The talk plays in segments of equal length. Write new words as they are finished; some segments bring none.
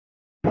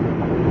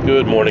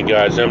Good morning,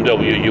 guys.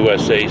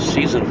 MWUSA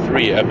Season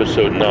 3,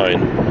 Episode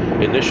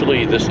 9.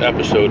 Initially, this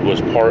episode was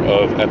part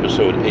of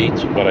Episode 8,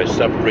 but I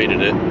separated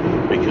it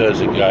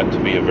because it got to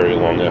be a very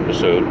long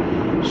episode.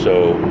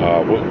 So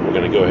we're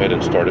going to go ahead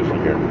and start it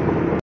from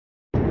here.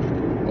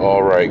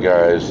 Alright,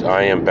 guys.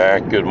 I am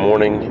back. Good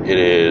morning. It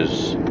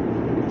is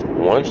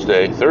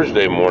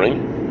Thursday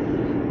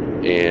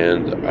morning,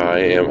 and I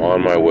am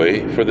on my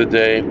way for the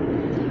day.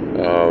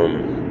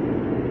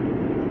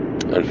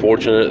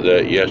 Unfortunate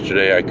that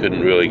yesterday I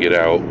couldn't really get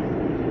out.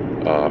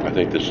 I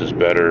think this is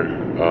better.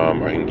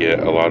 I can get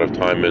a lot of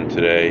time in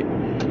today.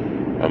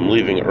 I'm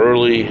leaving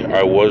early.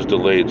 I was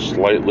delayed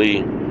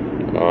slightly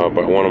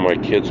by one of my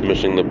kids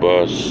missing the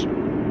bus.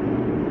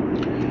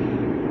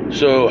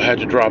 So I had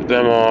to drop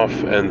them off,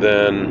 and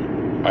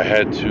then I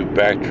had to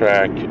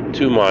backtrack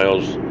 2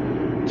 miles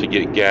to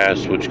get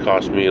gas, which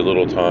cost me a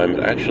little time.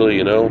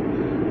 Actually,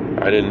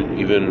 I didn't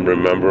even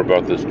remember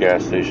about this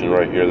gas station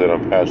right here that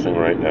I'm passing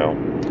right now.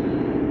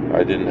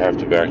 I didn't have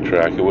to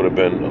backtrack. It would have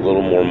been a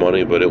little more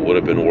money, but it would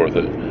have been worth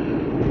it.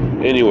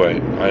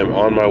 Anyway, I am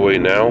on my way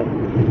now.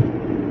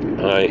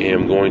 I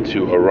am going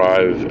to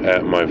arrive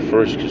at my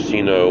first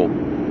casino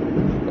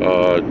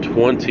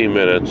 20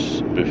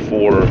 minutes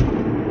before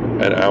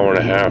an hour and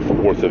a half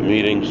worth of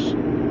meetings.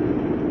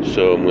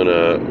 So I'm going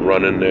to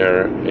run in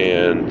there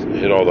and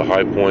hit all the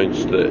high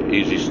points, the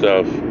easy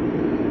stuff.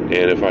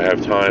 And if I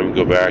have time,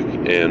 go back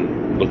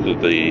and look at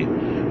the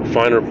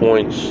finer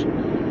points.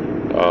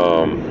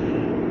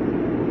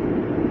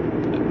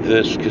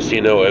 This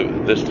casino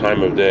at this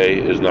time of day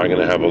is not going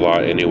to have a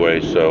lot anyway,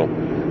 so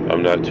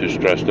I'm not too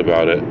stressed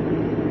about it.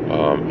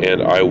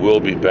 And I will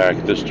be back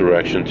this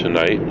direction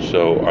tonight,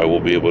 so I will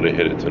be able to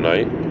hit it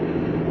tonight.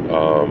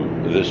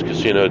 This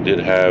casino did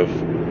have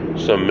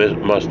some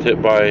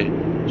must-hit-by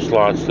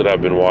slots that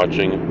I've been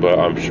watching, but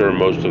I'm sure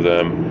most of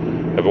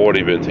them have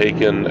already been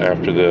taken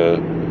after the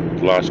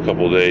last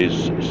couple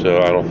days, so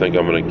I don't think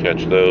I'm going to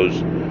catch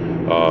those.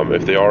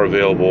 If they are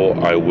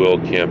available, I will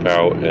camp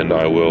out and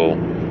I will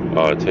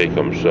take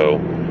them,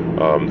 so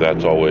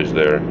that's always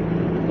there.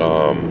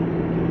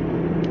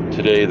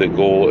 Today the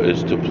goal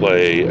is to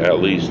play at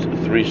least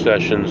 3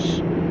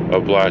 sessions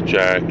of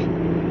blackjack,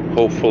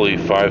 hopefully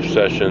 5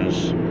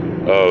 sessions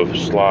of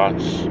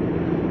slots,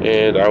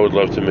 and I would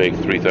love to make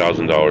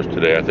 $3,000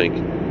 today. I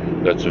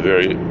think that's a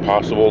very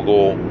possible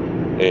goal,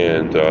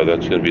 and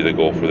that's going to be the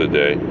goal for the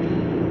day.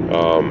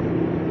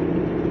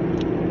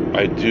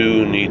 I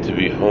do need to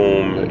be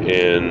home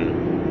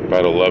in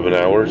about 11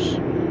 hours.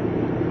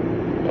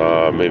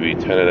 Maybe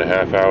 10 and a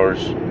half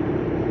hours.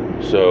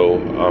 So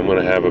I'm going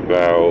to have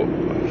about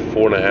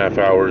 4.5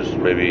 hours,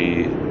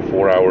 maybe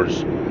 4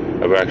 hours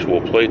of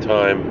actual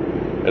playtime,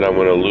 and I'm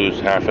going to lose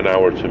half an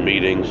hour to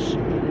meetings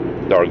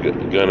that are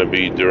going to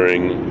be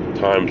during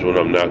times when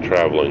I'm not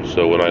traveling.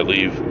 So when I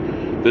leave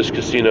this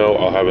casino,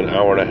 I'll have an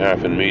hour and a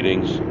half in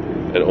meetings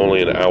and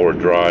only an hour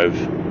drive.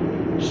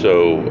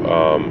 So,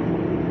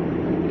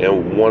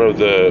 and one of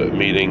the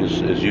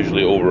meetings is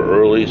usually over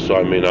early, so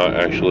I may not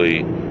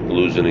actually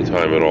lose any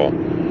time at all.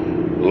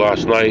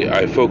 Last night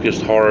I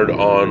focused hard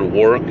on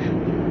work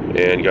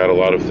and got a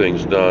lot of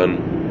things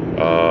done,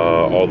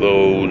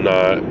 although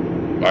not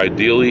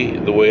ideally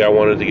the way I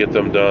wanted to get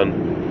them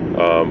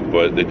done,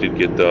 but they did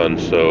get done,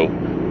 so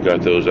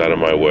got those out of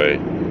my way.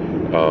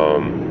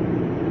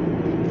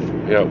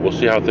 Yeah, we'll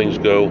see how things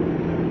go.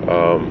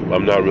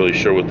 I'm not really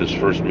sure what this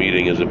first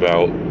meeting is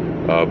about,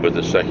 but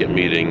the second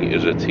meeting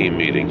is a team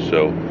meeting.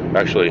 So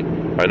actually,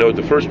 I know what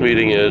the first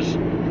meeting is.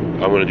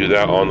 I'm going to do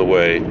that on the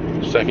way.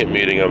 Second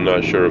meeting I'm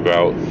not sure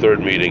about.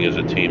 Third meeting is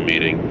a team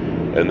meeting,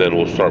 and then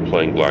we'll start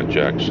playing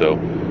blackjack. So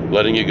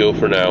letting you go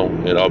for now,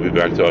 and I'll be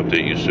back to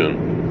update you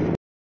soon.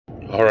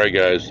 Alright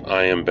guys,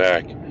 I am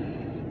back.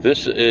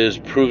 This is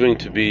proving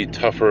to be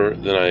tougher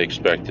than I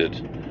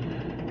expected.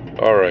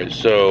 Alright,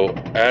 so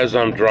as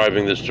I'm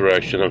driving this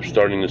direction, I'm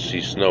starting to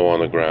see snow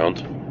on the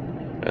ground,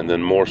 and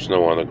then more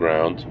snow on the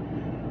ground,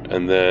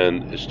 and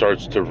then it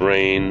starts to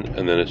rain,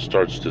 and then it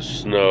starts to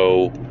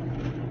snow.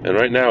 And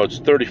right now it's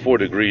 34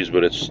 degrees,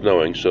 but it's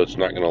snowing, so it's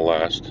not going to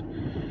last.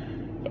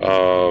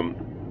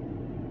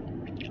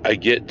 I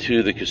get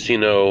to the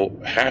casino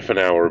half an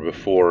hour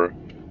before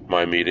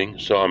my meeting,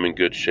 so I'm in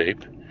good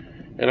shape,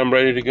 and I'm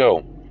ready to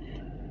go.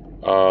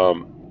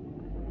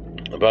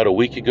 About a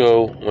week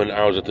ago, when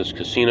I was at this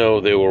casino,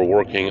 they were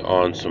working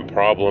on some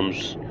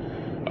problems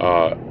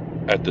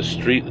at the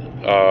street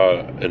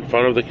in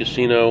front of the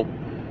casino,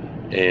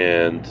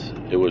 and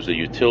it was a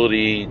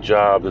utility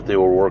job that they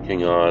were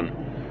working on.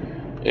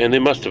 And they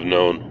must have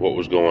known what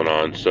was going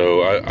on,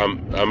 so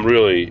I'm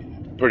really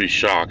pretty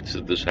shocked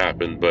that this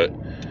happened. But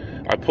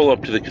I pull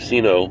up to the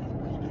casino,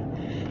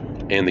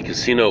 and the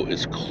casino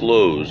is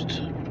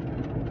closed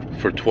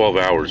for 12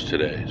 hours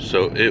today.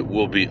 So it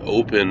will be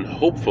open,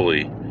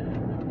 hopefully.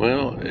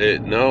 Well,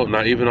 no,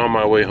 not even on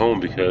my way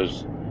home,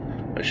 because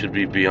I should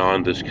be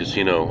beyond this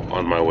casino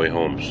on my way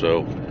home.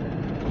 So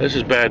this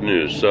is bad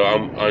news. So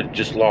I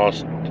just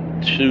lost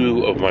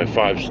 2 of my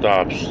 5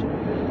 stops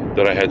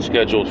that I had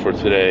scheduled for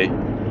today.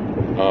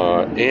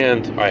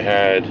 And I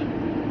had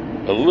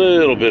a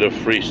little bit of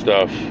free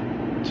stuff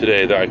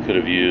today that I could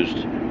have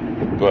used,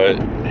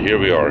 but here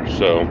we are.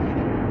 So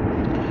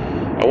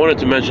I wanted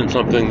to mention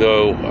something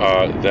though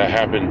that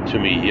happened to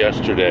me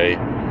yesterday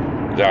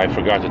that I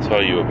forgot to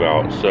tell you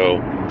about. So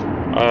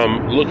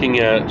I'm looking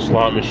at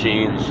slot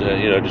machines,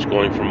 just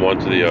going from one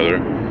to the other,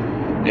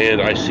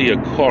 and I see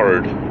a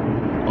card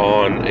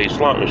on a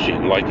slot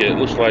machine, it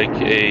looks like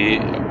a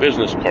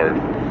business card.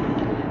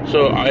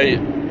 So I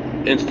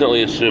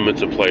instantly assume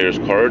it's a player's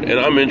card, and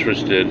I'm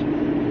interested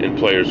in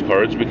player's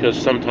cards because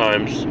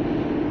sometimes,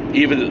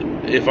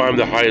 even if I'm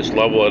the highest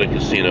level at a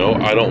casino,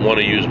 I don't want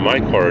to use my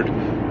card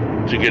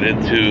to get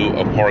into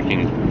a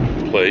parking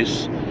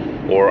place,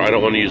 or I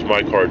don't want to use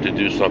my card to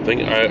do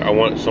something. I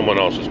want someone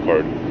else's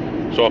card.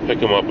 So I'll pick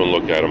them up and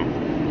look at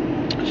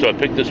them. So I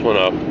picked this one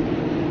up,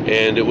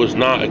 and it was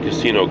not a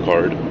casino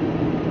card.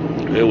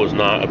 It was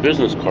not a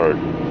business card.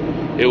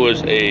 It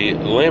was a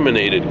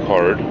laminated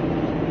card,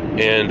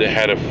 and it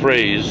had a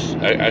phrase,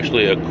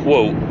 actually a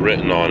quote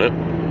written on it.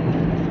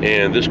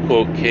 And this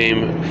quote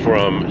came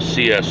from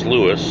C.S.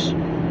 Lewis,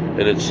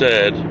 and it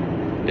said,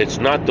 "It's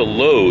not the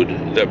load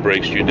that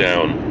breaks you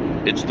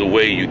down, it's the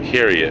way you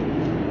carry it."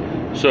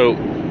 So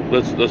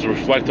let's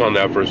reflect on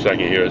that for a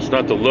second here. It's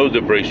not the load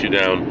that breaks you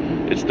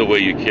down, it's the way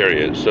you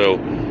carry it. So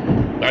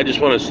I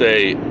just want to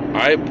say,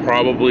 I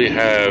probably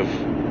have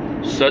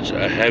such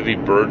a heavy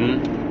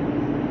burden,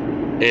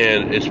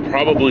 and it's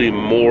probably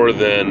more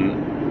than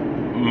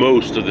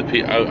most of the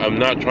people. I'm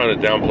not trying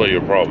to downplay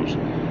your problems,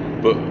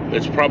 but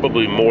it's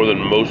probably more than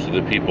most of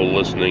the people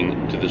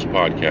listening to this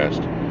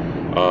podcast.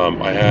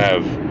 I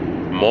have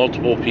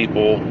multiple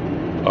people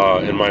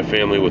in my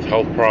family with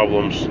health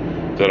problems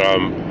that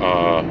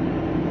I'm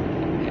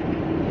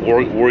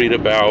worried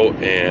about,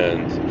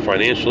 and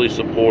financially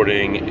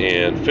supporting,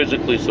 and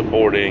physically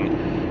supporting,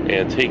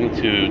 and taking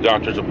to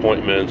doctor's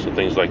appointments and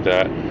things like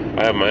that.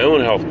 I have my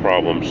own health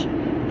problems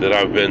that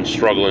I've been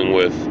struggling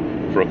with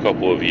for a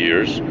couple of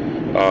years.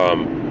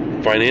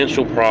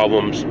 Financial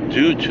problems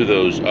due to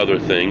those other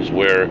things,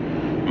 where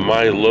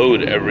my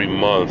load every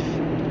month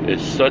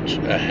is such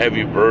a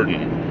heavy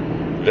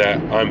burden that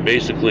I'm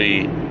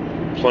basically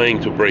playing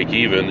to break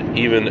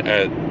even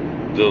at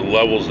the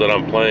levels that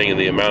I'm playing and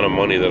the amount of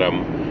money that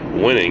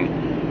I'm winning.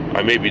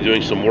 I may be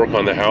doing some work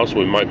on the house.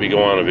 We might be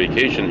going on a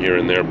vacation here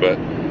and there, but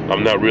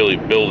I'm not really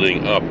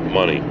building up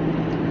money.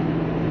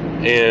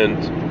 And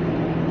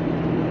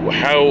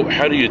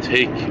how do you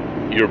take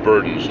your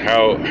burdens?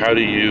 How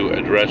do you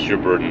address your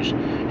burdens?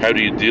 How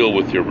do you deal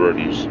with your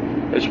burdens?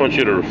 I just want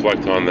you to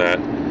reflect on that.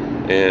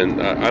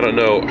 And I don't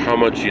know how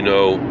much you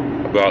know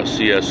about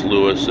C.S.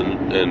 Lewis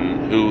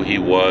and who he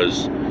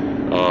was,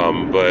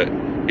 but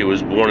he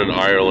was born in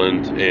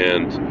Ireland,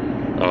 and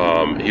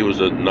he was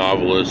a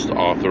novelist,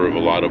 author of a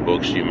lot of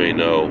books you may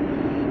know,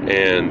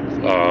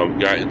 and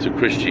got into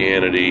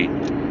Christianity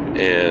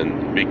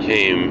and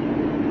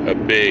became a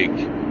big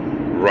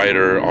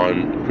writer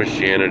on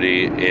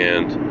Christianity,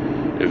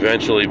 and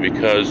eventually,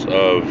 because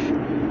of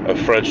a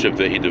friendship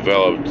that he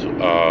developed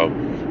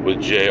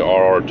with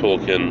J.R.R.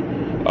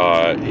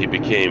 Tolkien, he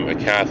became a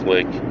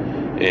Catholic,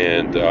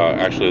 and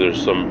actually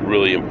there's some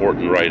really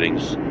important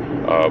writings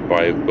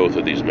by both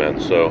of these men.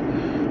 So,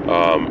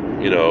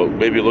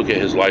 maybe look at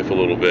his life a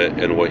little bit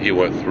and what he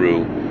went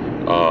through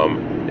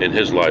in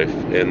his life,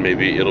 and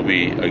maybe it'll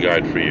be a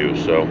guide for you.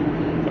 So,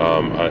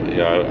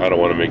 I don't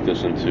want to make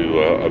this into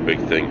a big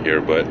thing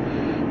here, but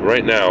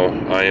right now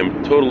I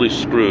am totally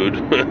screwed.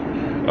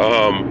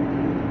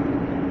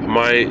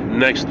 My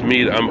next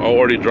I'm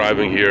already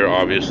driving here,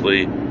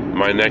 obviously.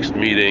 My next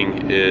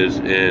meeting is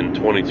in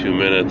 22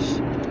 minutes,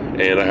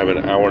 and I have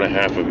an hour and a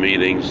half of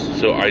meetings.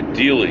 So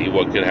ideally,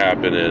 what could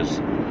happen is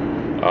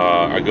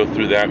I go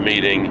through that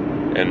meeting,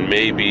 and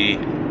maybe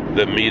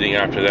the meeting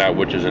after that,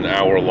 which is an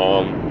hour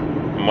long,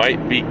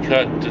 might be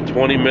cut to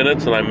 20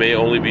 minutes, and I may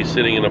only be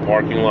sitting in a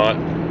parking lot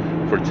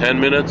for 10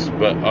 minutes,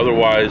 but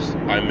otherwise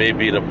I may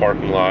be in a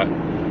parking lot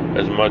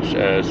as much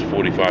as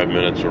 45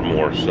 minutes or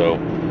more. So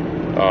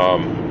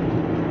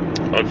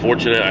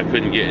unfortunate I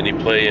couldn't get any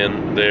play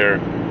in there,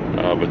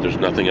 but there's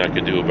nothing I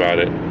could do about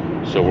it.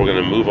 So we're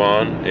going to move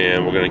on,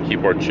 and we're going to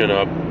keep our chin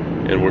up,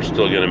 and we're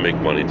still going to make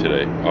money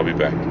today. I'll be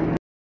back.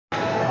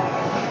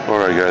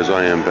 Alright guys,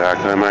 I am back.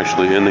 I'm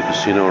actually in the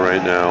casino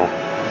right now.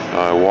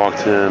 I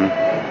walked in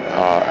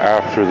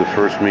after the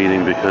first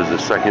meeting because the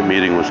second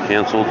meeting was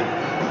canceled,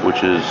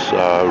 which is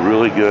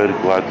really good.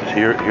 Glad to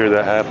hear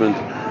that happened,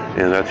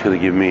 and that's going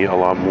to give me a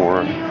lot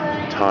more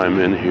time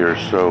in here.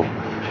 So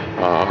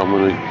I'm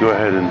going to go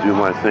ahead and do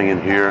my thing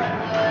in here,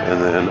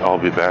 and then I'll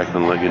be back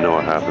and let you know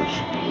what happens.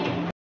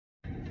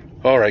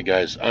 Alright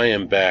guys, I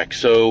am back.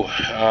 So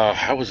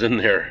I was in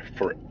there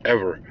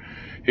forever.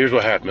 Here's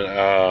what happened.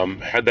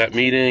 Had that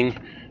meeting,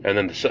 and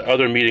then the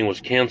other meeting was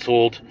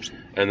canceled,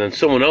 and then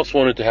someone else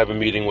wanted to have a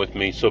meeting with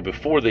me. So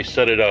before they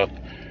set it up,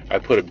 I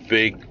put a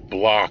big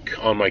block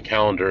on my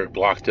calendar,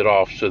 blocked it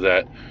off so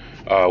that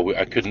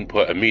I couldn't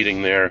put a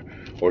meeting there,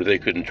 or they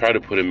couldn't try to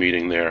put a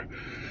meeting there,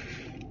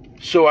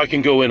 so I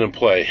can go in and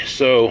play.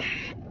 So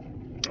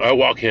I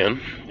walk in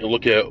and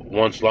look at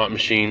one slot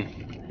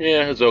machine.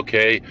 Yeah, it's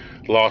okay.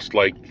 lost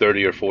like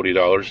 $30 or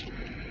 $40.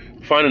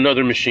 Find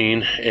another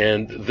machine,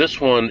 and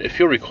this one, if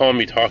you'll recall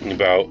me talking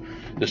about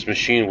this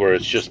machine where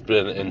it's just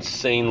been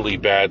insanely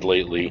bad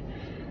lately,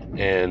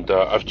 and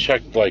I've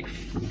checked like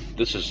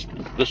this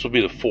will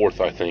be the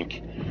fourth, I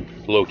think,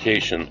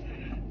 location,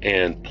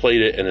 and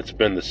played it, and it's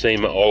been the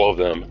same at all of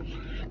them.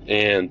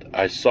 And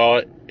I saw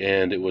it,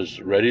 and it was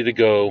ready to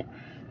go,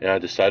 and I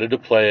decided to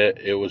play it.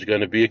 It was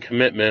going to be a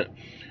commitment.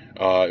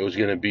 It was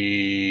going to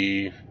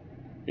be,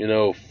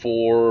 400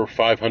 or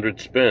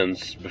 500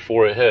 spins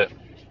before it hit.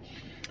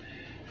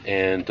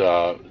 And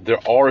there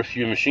are a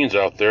few machines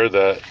out there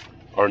that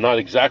are not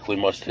exactly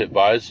must-hit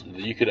buys.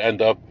 You could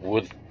end up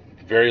with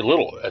very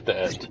little at the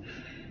end.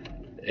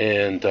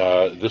 And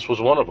this was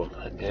one of them.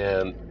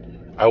 And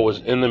I was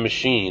in the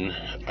machine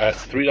at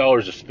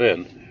 $3 a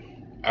spin.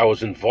 I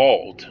was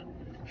involved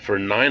for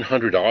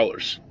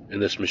 $900 in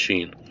this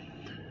machine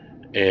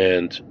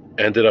and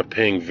ended up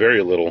paying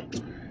very little.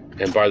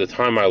 And by the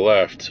time I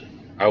left,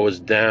 I was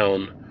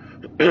down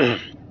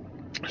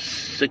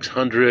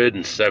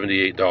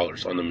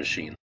 $678 on the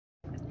machine.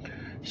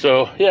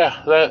 So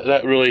yeah,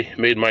 that really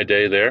made my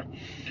day there.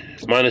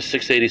 Minus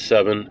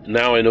 687.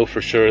 Now I know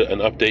for sure an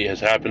update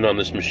has happened on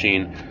this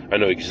machine. I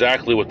know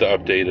exactly what the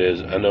update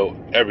is. I know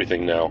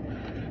everything now.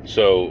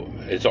 So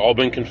it's all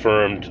been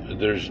confirmed.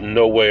 There's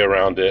no way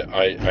around it.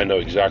 I know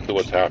exactly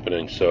what's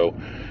happening. So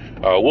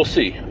we'll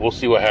see. We'll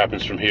see what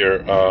happens from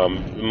here.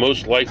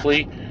 Most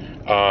likely,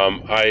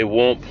 I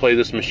won't play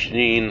this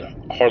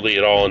machine hardly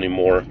at all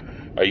anymore.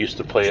 I used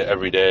to play it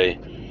every day,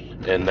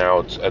 and now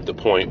it's at the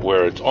point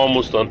where it's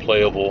almost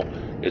unplayable.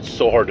 It's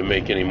so hard to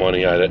make any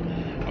money at it.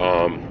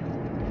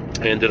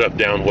 I ended up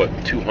down,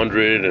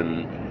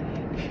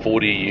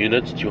 240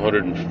 units,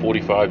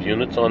 245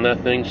 units on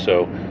that thing,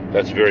 so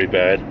that's very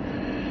bad.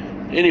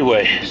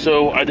 Anyway,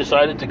 so I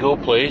decided to go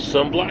play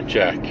some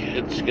blackjack.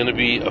 It's going to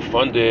be a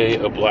fun day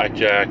of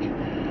blackjack.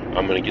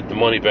 I'm going to get the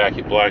money back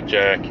at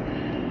blackjack,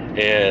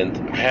 and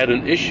I had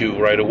an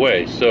issue right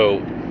away.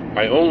 So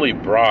I only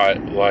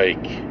brought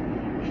like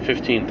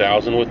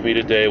 15,000 with me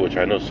today, which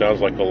I know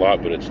sounds like a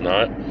lot, but it's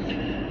not.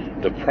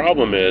 The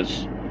problem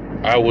is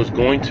I was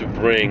going to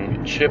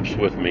bring chips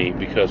with me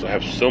because I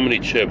have so many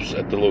chips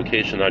at the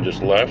location I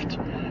just left.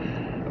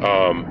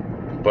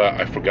 But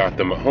I forgot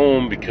them at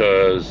home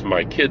because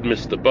my kid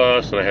missed the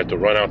bus and I had to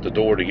run out the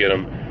door to get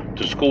him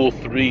to school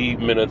 3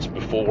 minutes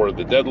before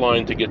the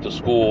deadline to get to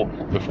school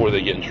before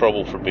they get in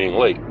trouble for being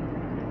late.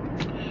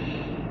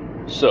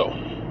 So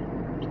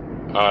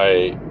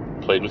I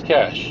played with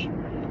cash.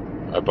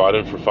 I bought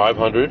in for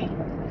 500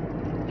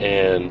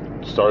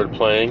 and started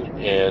playing,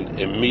 and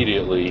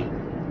immediately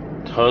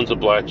tons of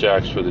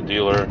blackjacks for the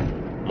dealer.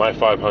 My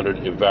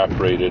 500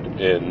 evaporated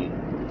in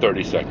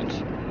 30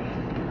 seconds.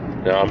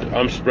 Now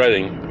I'm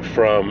spreading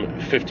from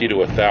 50 to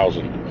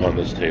 1,000 on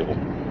this table.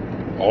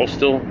 All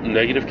still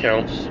negative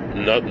counts,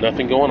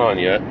 nothing going on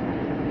yet,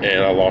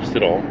 and I lost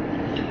it all.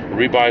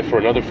 Rebuy for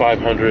another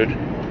 500,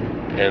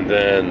 and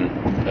then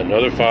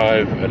another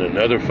 5, and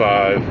another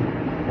 5,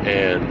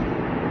 and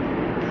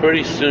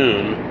pretty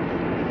soon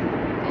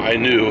I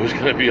knew it was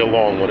going to be a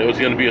long one. It was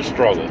going to be a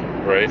struggle,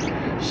 right?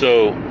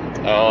 So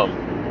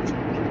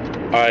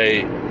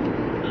I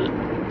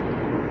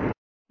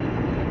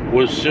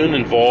was soon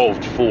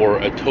involved for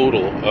a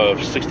total of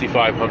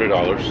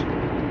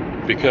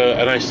 $6,500 because,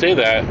 and I say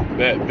that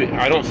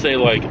I don't say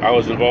like I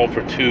was involved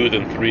for 2,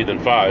 then 3, then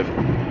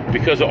 5,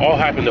 because it all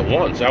happened at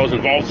once. I was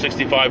involved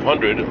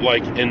 6,500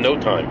 like in no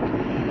time,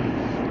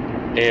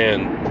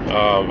 and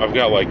I've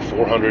got like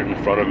 400 in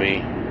front of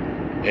me,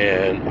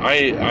 and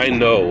I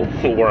know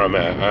where I'm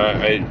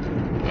at.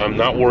 I'm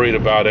not worried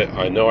about it.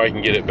 I know I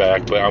can get it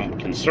back, but I'm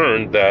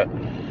concerned that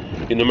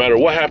no matter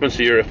what happens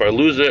here, if I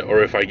lose it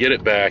or if I get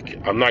it back,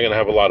 I'm not going to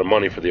have a lot of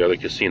money for the other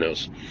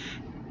casinos.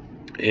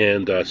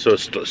 And so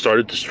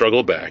started to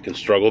struggle back and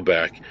started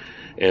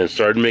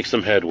to make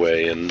some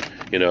headway. And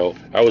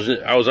I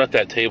was at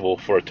that table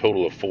for a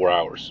total of 4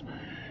 hours,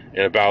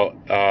 and about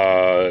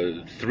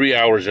 3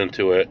 hours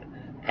into it,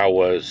 I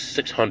was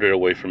 600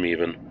 away from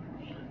even.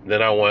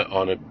 Then I went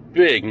on a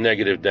big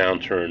negative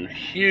downturn,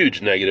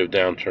 huge negative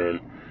downturn,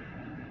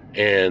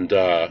 and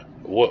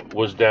what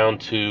was down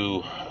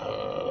to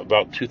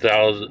about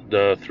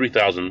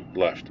 3,000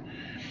 left.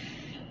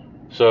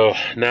 So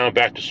now I'm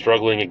back to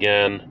struggling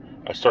again.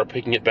 I start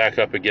picking it back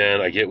up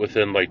again. I get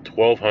within like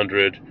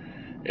 1,200,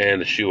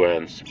 and the shoe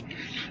ends.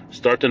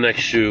 Start the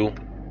next shoe.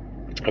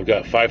 I've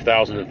got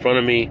 5,000 in front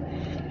of me,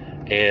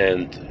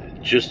 and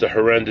just a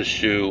horrendous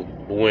shoe.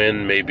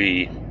 Win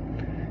maybe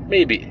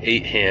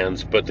 8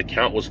 hands, but the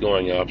count was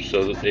going up,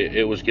 so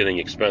it was getting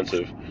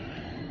expensive.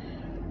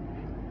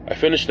 I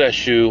finish that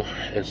shoe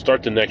and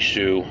start the next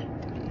shoe,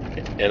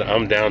 and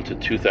I'm down to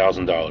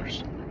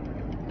 $2,000.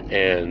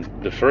 And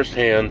the first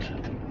hand,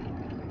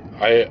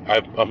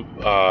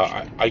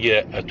 I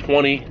get a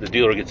 20, the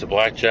dealer gets a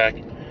blackjack.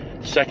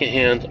 Second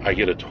hand, I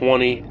get a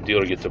 20,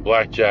 dealer gets a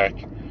blackjack.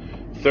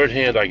 Third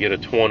hand, I get a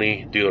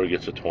 20, dealer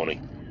gets a 20.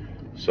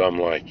 So I'm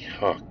like,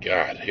 oh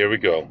God, here we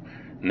go.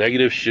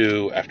 negative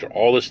shoe after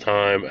all this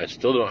time. I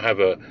still don't have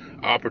a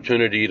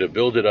opportunity to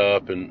build it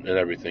up and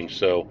everything.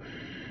 So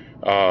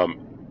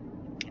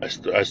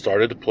I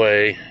started to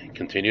play,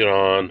 continued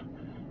on,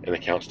 and the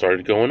count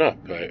started going up.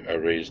 I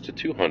raised to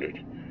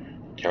 200.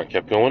 Count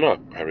kept going up.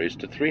 I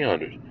raised to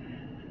 300.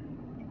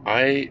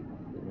 I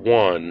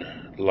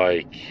won,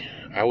 like,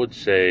 I would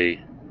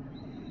say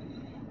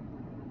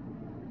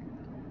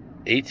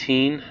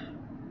 18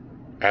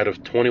 out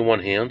of 21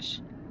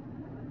 hands,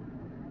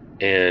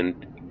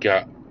 and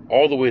got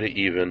all the way to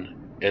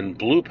even, and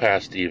blew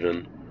past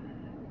even,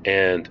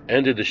 and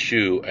ended the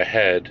shoe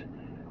ahead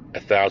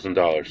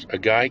 $1,000. A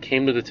guy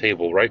came to the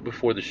table right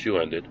before the shoe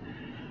ended,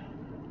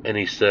 and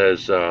he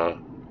says,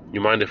 you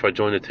mind if I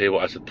join the table?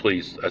 I said,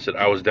 please. I said,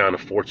 I was down a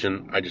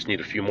fortune. I just need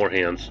a few more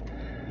hands.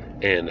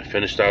 And I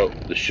finished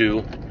out the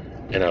shoe,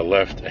 and I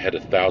left ahead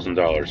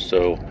 $1,000.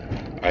 So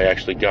I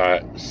actually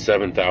got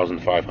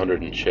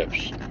 7,500 in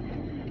chips.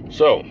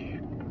 So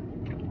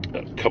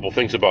a couple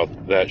things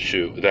about that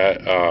shoe,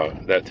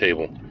 that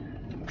table.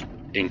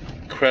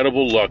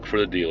 Incredible luck for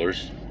the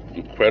dealers,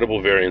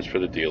 incredible variance for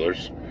the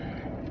dealers,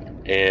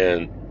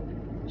 and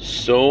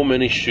so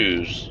many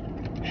shoes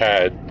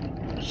had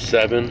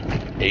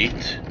 7, 8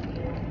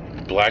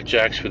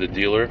 blackjacks for the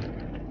dealer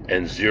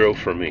and 0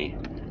 for me.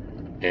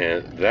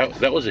 And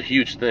that was a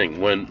huge thing.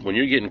 When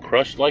you're getting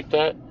crushed like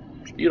that,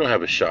 you don't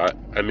have a shot.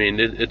 I mean,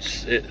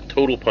 it's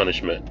total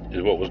punishment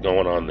is what was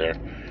going on there.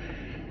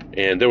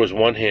 And there was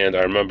one hand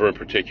I remember in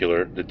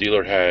particular. The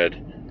dealer had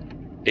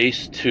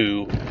Ace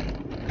 2,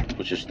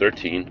 which is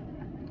 13,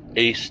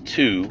 Ace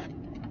 2,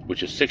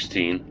 which is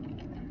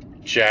 16,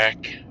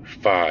 Jack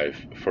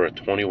 5 for a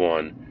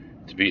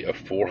 21 to be a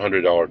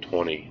 $400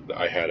 20 that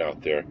I had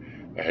out there.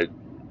 I had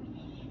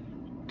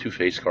 2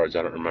 face cards.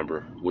 I don't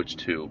remember which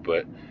 2,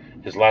 but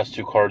his last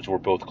 2 cards were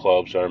both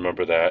clubs. I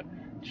remember that.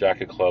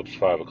 Jack of clubs,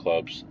 5 of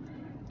clubs.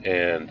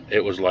 And it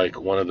was like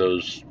one of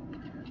those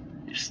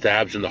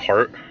stabs in the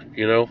heart,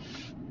 you know?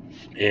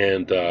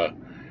 And I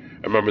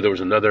remember there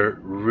was another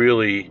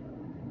really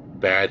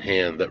bad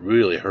hand that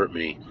really hurt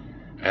me.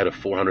 I had a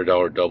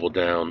 $400 double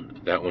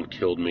down. That one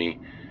killed me.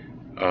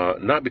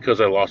 Not because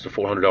I lost a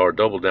 $400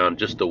 double down,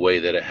 just the way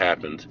that it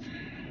happened.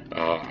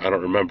 I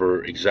don't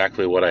remember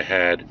exactly what I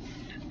had,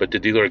 but the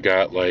dealer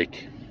got,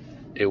 like,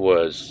 it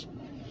was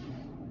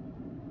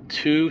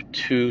 2,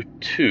 2,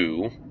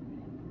 2,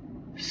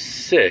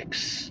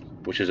 6,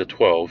 which is a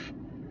 12,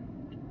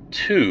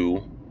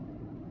 2,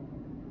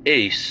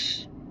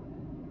 Ace,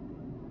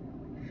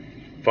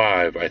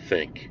 5, I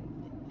think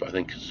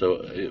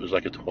so. It was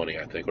like a 20,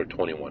 I think, or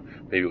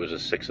 21. Maybe it was a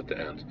 6 at the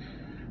end.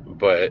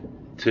 But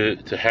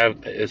to have,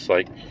 it's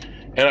like,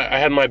 and I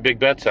had my big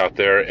bets out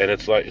there, and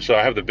it's like, so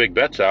I have the big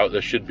bets out.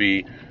 There should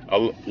be a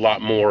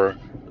lot more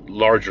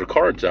larger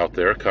cards out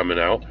there coming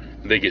out.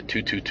 They get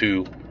 2, 2,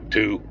 2,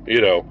 2.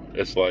 You know,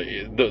 it's like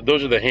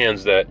those are the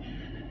hands that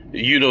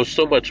you know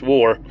so much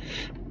more,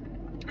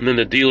 and then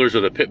the dealers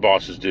or the pit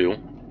bosses do.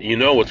 You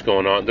know what's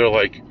going on. They're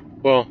like,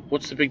 well,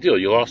 what's the big deal?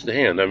 You lost the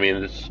hand. I mean,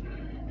 it's,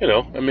 you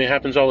know, I mean, it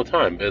happens all the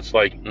time. It's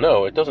like,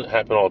 no, it doesn't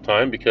happen all the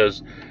time,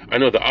 because I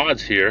know the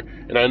odds here,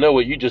 and I know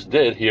what you just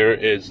did here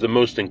is the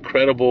most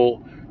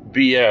incredible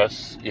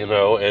BS, you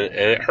know, and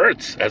it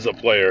hurts as a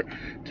player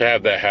to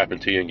have that happen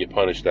to you and get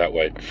punished that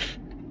way.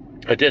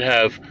 I did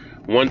have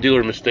one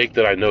dealer mistake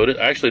that I noticed.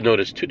 I actually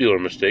noticed 2 dealer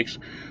mistakes.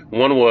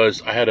 One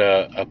was I had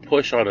a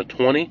push on a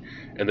 20,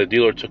 and the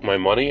dealer took my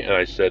money, and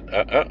I said,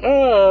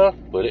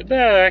 put it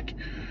back.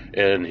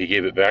 And he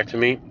gave it back to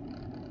me.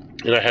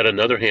 And I had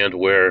another hand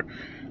where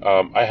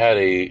I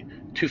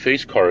had 2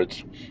 face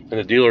cards, and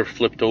the dealer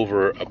flipped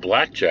over a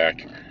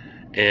blackjack,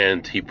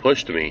 and he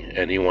pushed me,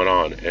 and he went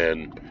on,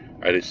 and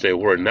I didn't say a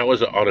word. And that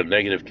was on a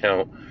negative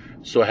count,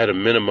 so I had a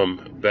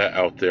minimum bet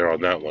out there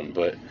on that one.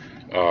 But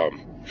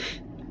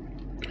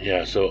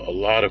yeah, so a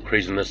lot of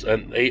craziness.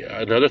 And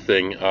another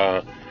thing,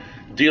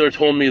 dealer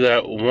told me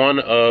that one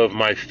of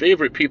my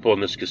favorite people in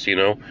this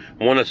casino,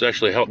 one that's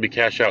actually helped me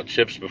cash out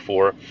chips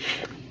before,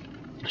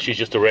 she's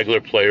just a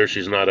regular player.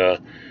 She's not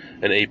an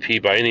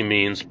AP by any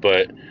means,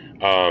 but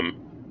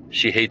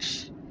she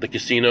hates the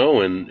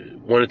casino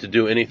and wanted to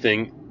do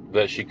anything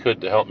that she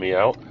could to help me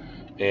out.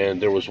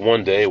 And there was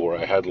one day where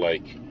I had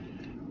like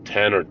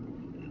 10 or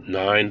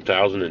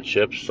 9,000 in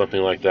chips,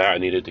 something like that. I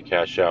needed to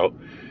cash out,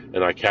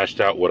 and I cashed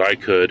out what I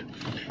could.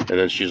 And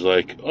then she's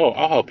like, "Oh,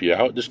 I'll help you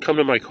out. Just come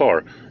to my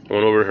car." I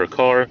went over to her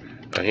car.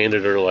 I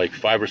handed her like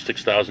 5,000 or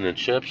 6,000 in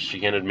chips. She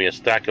handed me a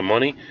stack of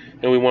money,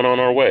 and we went on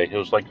our way. It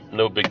was like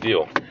no big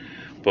deal.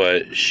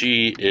 But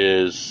she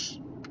is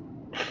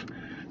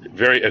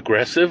very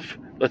aggressive,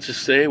 let's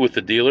just say, with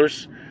the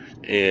dealers.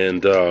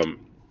 And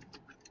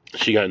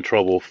she got in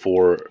trouble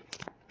for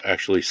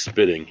actually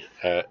spitting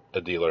at a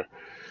dealer.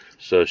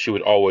 So she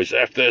would always,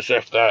 F this,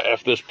 F that,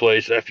 F this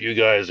place, F you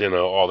guys, you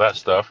know, all that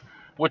stuff,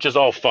 which is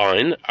all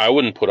fine. I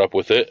wouldn't put up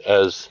with it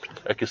as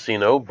a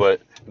casino,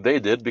 but they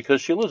did because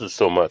she loses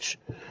so much.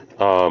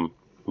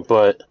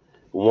 But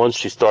once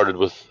she started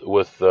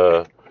with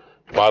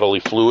bodily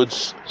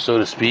fluids, so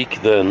to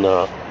speak, then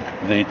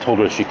they told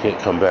her she can't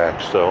come back.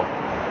 So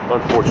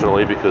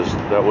unfortunately, because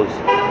that was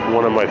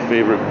one of my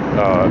favorite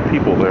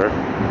people there,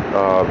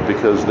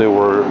 because they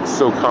were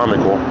so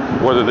comical.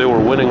 Whether they were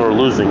winning or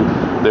losing,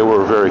 they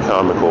were very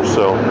comical.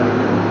 So,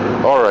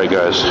 all right,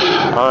 guys.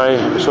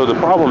 So the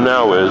problem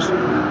now is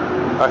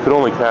I could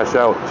only cash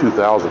out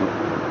 $2,000,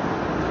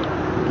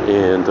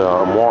 and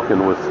I'm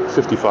walking with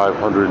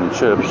 $5,500 in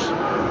chips.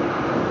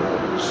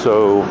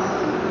 So,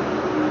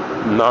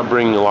 not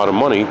bringing a lot of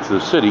money to the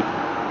city,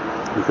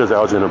 because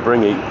I was going to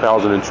bring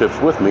 $8,000 in chips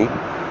with me,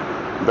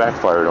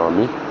 backfired on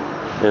me,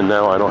 and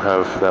now I don't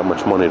have that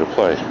much money to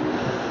play.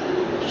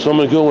 So I'm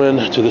going to go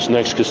into this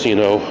next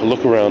casino,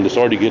 look around. It's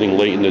already getting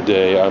late in the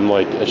day. I'm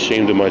like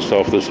ashamed of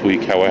myself this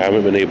week how I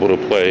haven't been able to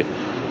play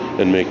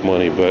and make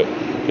money, but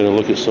I'm going to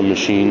look at some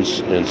machines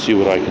and see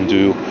what I can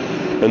do,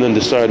 and then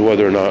decide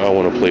whether or not I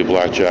want to play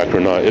blackjack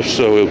or not. If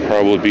so, it would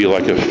probably be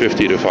like a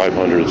 50 to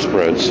 500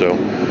 spread. So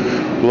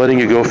letting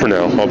you go for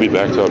now. I'll be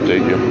back to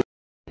update you.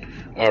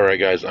 Alright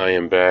guys, I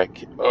am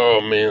back.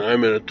 Oh man,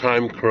 I'm in a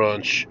time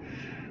crunch.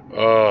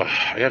 I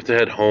have to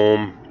head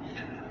home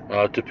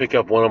to pick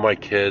up one of my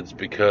kids,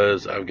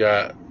 because I've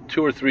got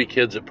 2 or 3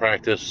 kids at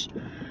practice,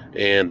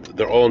 and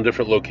they're all in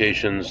different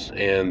locations,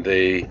 and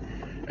they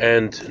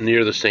end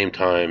near the same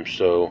time.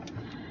 So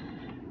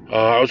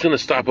I was going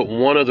to stop at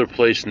one other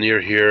place near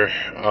here.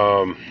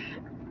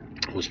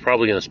 Was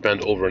probably going to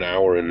spend over an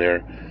hour in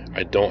there.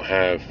 I don't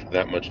have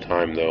that much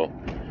time though,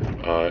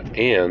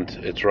 and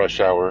it's rush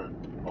hour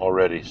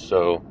already,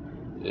 so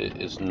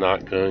it's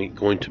not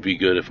going to be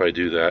good if I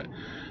do that.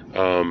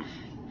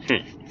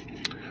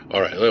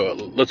 All right,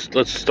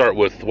 let's start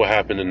with what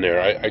happened in there.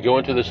 I go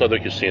into this other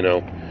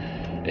casino,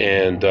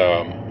 and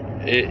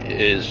it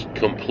is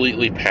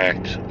completely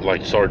packed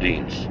like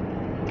sardines.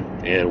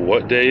 And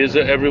what day is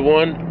it,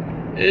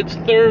 everyone? It's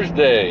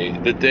Thursday,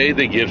 the day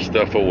they give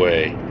stuff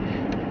away.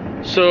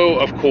 So,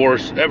 of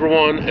course,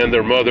 everyone and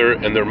their mother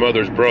and their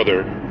mother's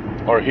brother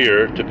are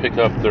here to pick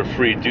up their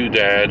free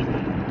doodad,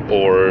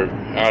 or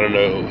I don't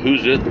know,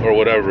 who's it, or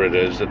whatever it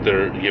is that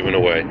they're giving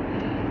away.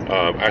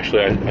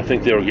 Actually, I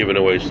think they were giving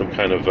away some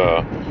kind of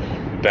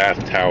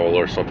bath towel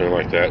or something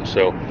like that.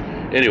 So,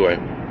 anyway,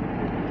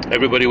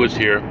 everybody was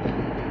here.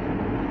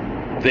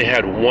 They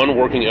had one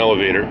working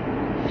elevator.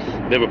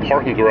 They have a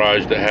parking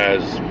garage that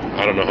has,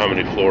 I don't know how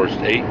many floors,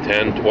 8,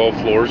 10,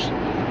 12 floors.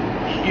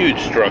 Huge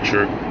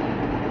structure.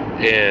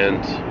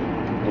 And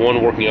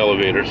one working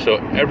elevator. So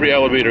every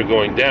elevator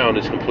going down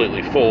is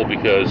completely full,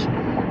 because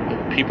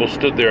people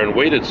stood there and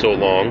waited so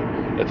long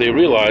that they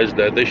realized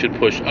that they should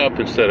push up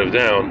instead of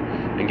down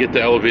and get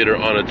the elevator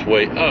on its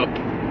way up,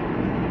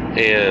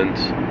 and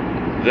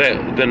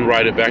then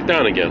ride it back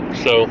down again.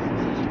 So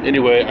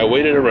anyway, I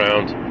waited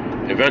around.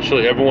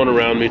 Eventually everyone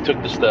around me took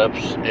the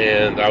steps,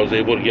 and I was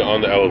able to get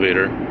on the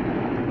elevator.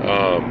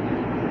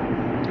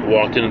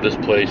 Walked into this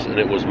place, and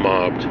it was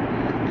mobbed,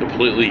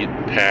 completely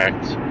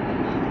packed.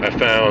 I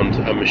found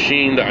a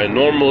machine that I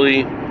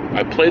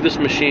play this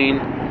machine,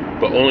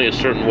 but only a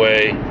certain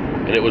way,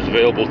 and it was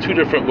available 2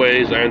 different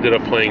ways. I ended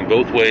up playing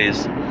both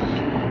ways,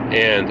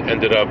 and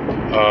ended up,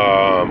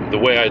 the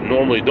way I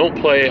normally don't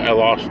play, I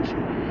lost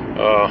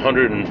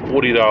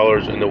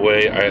 $140, and the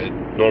way I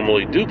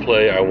normally do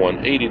play, I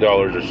won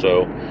 $80 or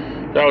so.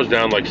 That was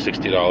down like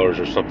 $60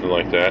 or something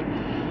like that.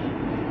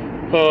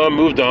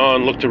 Moved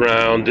on, looked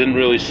around, didn't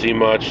really see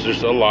much.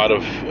 There's a lot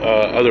of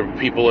other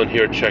people in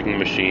here checking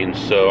machines,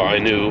 so I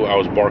knew I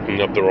was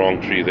barking up the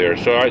wrong tree there.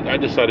 So I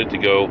decided to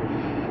go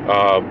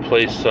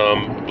play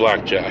some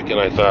blackjack, and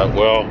I thought,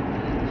 well,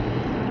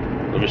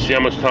 let me see how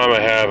much time I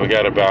have. I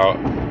got about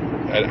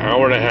an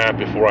hour and a half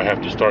before I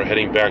have to start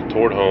heading back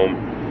toward home,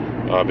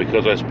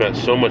 because I spent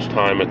so much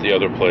time at the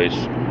other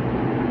place.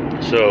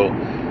 So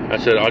I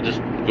said, I'll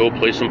just go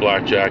play some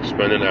blackjack,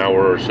 spend an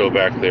hour or so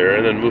back there,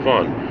 and then move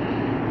on.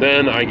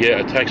 Then I get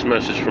a text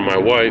message from my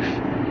wife,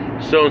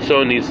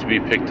 so-and-so needs to be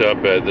picked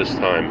up at this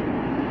time.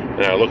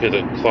 And I look at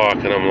the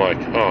clock, and I'm like,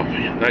 oh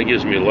man, that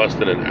gives me less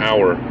than an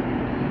hour.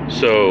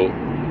 So,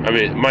 I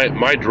mean,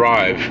 my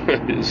drive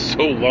is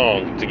so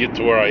long to get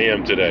to where I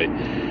am today.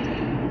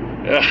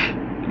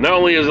 Not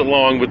only is it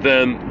long, but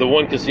then the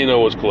one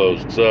casino was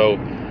closed. So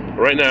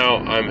right now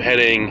I'm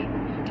heading,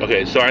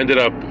 okay, so I ended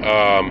up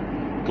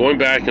going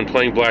back and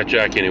playing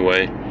blackjack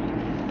anyway.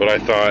 But I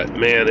thought,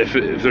 man, if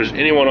there's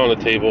anyone on the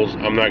tables,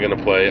 I'm not going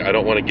to play. I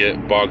don't want to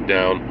get bogged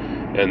down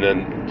and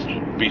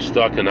then be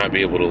stuck and not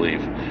be able to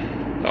leave.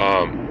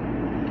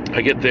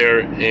 I get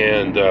there,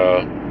 and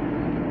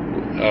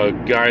a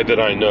guy that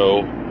I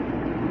know,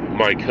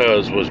 my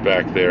cuz, was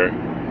back there,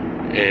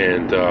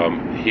 and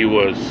he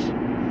was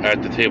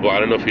at the table. I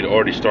don't know if he'd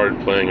already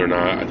started playing or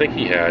not. I think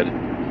he had.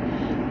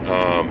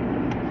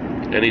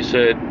 And he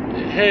said,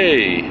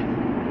 "Hey,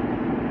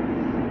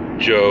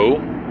 Joe,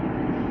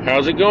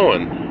 how's it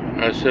going?"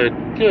 I said,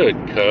 "Good,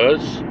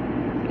 cuz."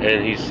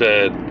 And he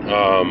said,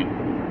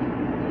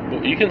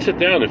 "Well, you can sit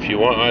down if you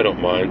want, I don't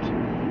mind."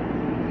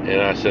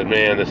 And I said,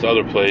 "Man, this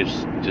other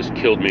place just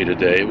killed me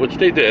today," which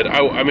they did.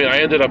 I mean, I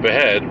ended up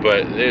ahead,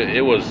 but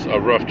it was a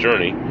rough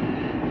journey.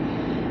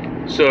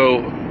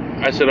 So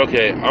I said,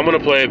 okay, I'm going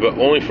to play, but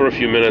only for a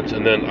few minutes,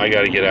 and then I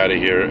got to get out of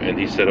here. And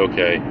he said,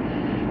 okay.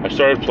 I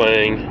started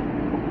playing.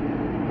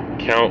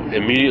 Count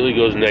immediately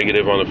goes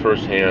negative on the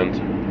first hand,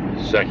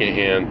 second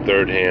hand,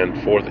 third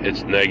hand, fourth.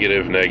 It's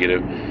negative.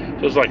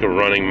 So it's like a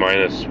running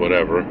minus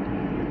whatever,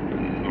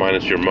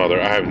 minus your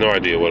mother. I have no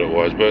idea what it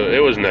was, but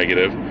it was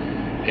negative.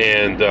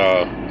 And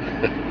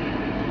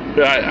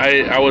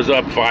I was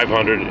up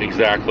 500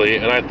 exactly,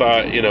 and I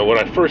thought, when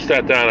I first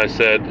sat down, I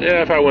said,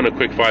 yeah, if I win a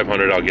quick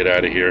 500, I'll get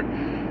out of here.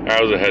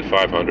 I was ahead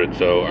 500,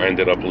 so I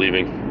ended up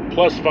leaving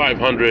plus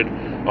 500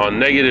 on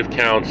negative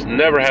counts.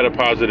 Never had a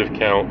positive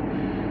count.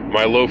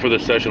 My low for the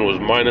session was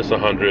minus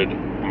 100.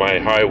 My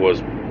high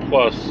was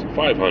plus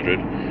 500,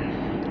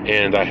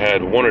 and I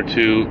had one or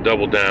two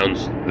double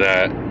downs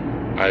that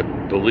I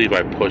believe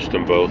I pushed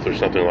them both or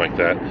something like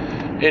that.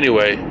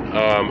 Anyway,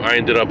 I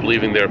ended up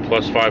leaving there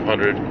plus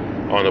 500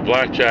 on the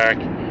blackjack.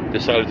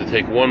 Decided to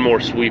take one more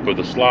sweep of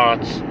the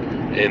slots,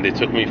 and they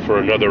took me for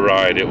another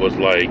ride. It was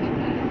like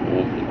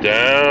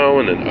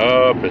down and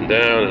up and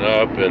down and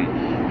up, and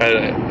had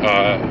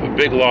a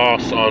big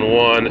loss on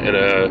one and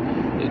a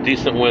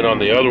decent win on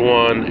the other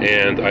one,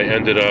 and I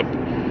ended up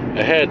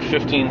ahead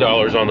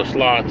 $15 on the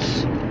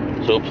slots.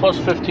 So plus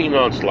 15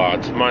 on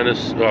slots,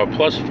 minus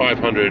plus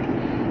 500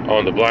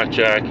 on the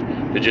blackjack.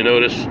 Did you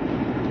notice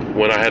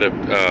when I had a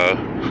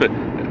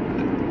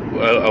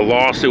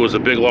loss, it was a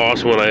big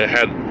loss. When I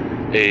had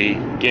a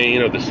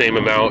gain of the same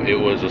amount, it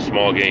was a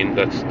small gain.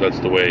 That's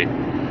the way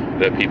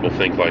that people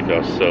think like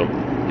us. So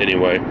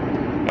anyway,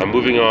 I'm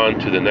moving on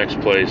to the next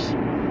place.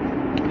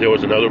 There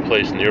was another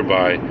place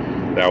nearby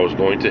that I was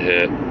going to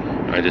hit.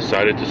 I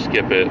decided to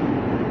skip it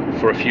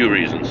for a few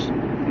reasons.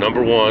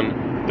 Number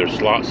one, their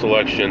slot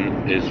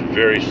selection is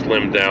very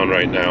slimmed down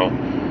right now.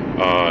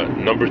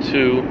 Number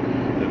two,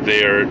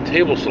 their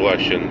table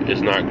selection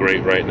is not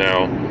great right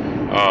now.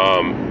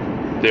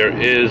 There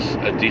is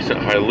a decent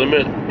high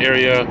limit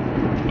area.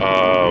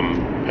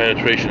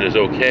 Penetration is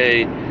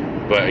okay,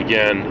 but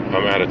again,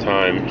 I'm out of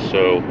time,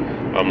 so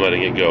I'm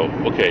letting it go.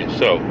 Okay,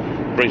 so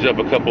brings up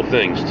a couple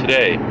things.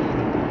 Today,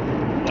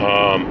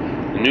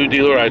 new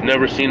dealer I'd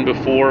never seen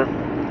before.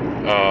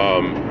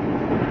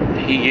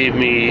 He gave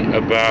me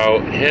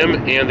about, him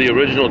and the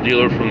original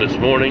dealer from this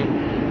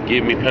morning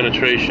gave me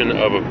penetration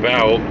of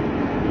about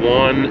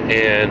 1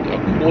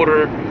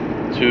 1/4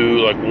 to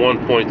like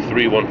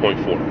 1.3,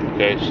 1.4.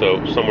 Okay,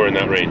 so somewhere in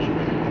that range.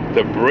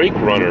 The brake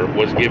runner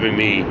was giving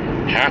me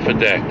half a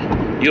deck.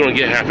 You don't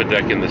get half a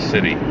deck in the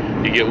city.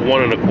 You get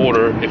 1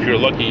 1/4. If you're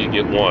lucky, you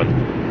get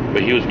one.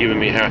 But he was giving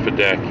me half a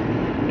deck.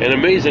 And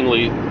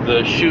amazingly,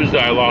 the shoes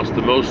that I lost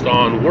the most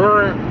on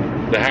were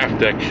the half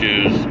deck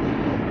shoes.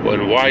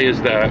 And why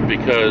is that?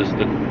 Because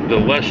the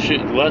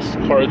less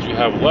cards you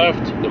have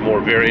left, the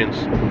more variance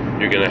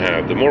you're going to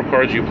have. The more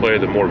cards you play,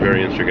 the more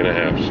variance you're going to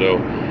have. So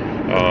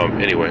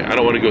anyway, I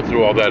don't want to go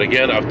through all that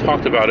again. I've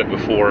talked about it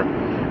before,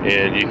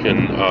 and you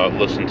can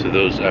listen to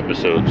those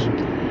episodes.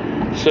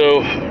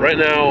 So right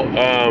now,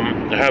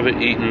 I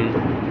haven't eaten.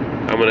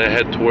 I'm going to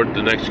head toward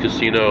the next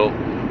casino.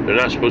 They're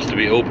not supposed to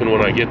be open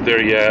when I get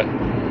there yet,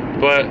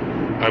 but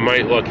I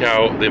might luck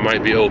out. They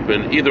might be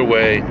open. Either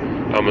way,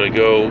 I'm going to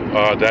go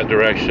that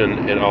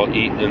direction, and I'll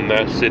eat in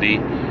that city,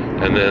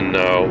 and then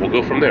we'll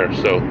go from there.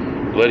 So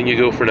letting you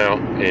go for now,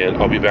 and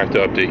I'll be back to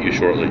update you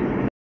shortly.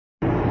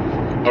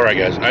 All right,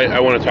 guys, I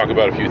want to talk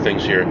about a few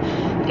things here.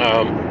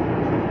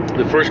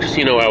 The first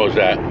casino I was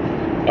at,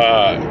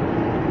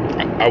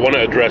 I want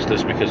to address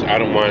this because I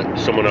don't want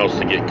someone else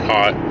to get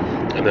caught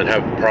and then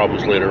have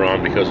problems later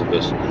on because of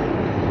this.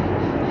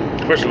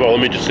 First of all,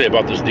 let me just say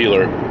about this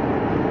dealer.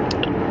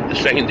 The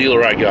second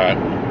dealer I got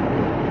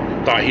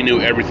thought he knew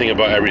everything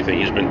about everything.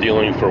 He's been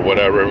dealing for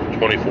whatever,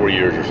 24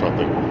 years or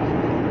something.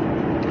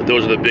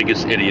 Those are the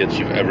biggest idiots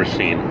you've ever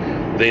seen.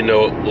 They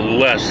know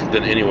less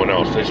than anyone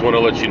else. I just want to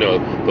let you know,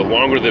 the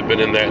longer they've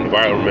been in that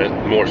environment,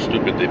 the more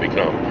stupid they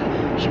become.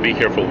 So be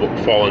careful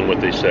following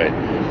what they say.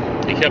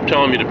 He kept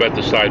telling me to bet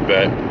the side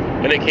bet,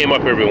 and it came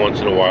up every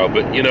once in a while,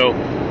 but you know,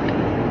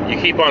 you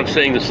keep on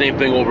saying the same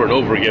thing over and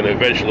over again,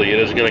 eventually it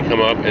is going to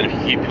come up, and if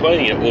you keep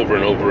playing it over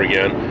and over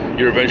again,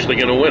 you're eventually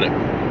going to win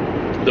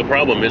it. The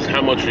problem is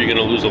how much are you going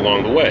to lose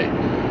along the way,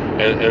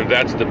 and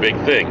that's the big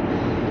thing.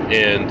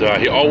 And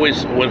he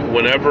always,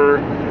 whenever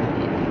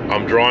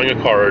I'm drawing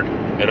a card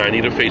and I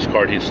need a face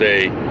card, he'd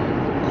say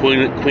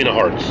Queen of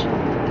Hearts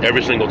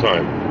every single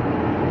time.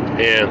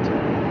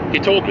 And he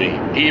told me,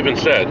 he even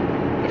said,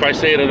 if I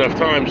say it enough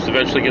times, it's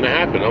eventually going to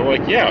happen. I'm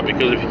like, yeah,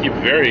 because if you keep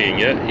varying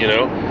it, you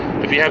know,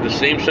 if you have the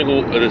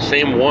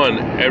same one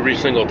every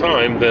single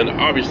time, then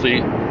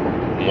obviously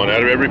 1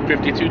 out of every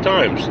 52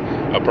 times,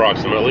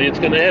 approximately, it's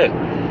going to hit.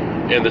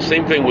 And the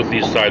same thing with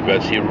these side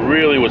bets. He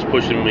really was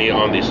pushing me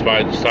on these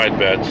side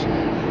bets.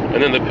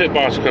 And then the pit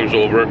boss comes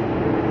over,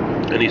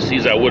 and he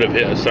sees I would have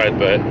hit a side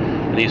bet,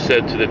 and he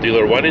said to the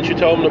dealer, why didn't you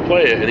tell him to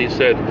play it? And he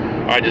said,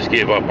 I just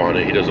gave up on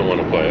it. He doesn't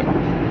want to play it.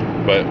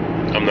 But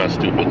I'm not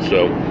stupid.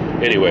 So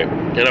anyway,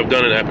 and I've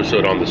done an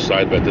episode on the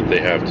side bet that they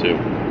have too.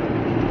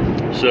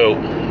 So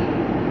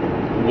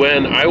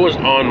when I was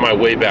on my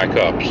way back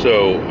up,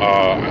 so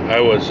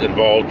I was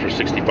involved for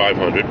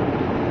 6,500.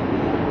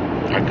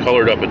 I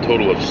colored up a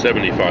total of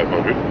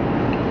 7,500,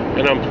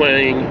 and I'm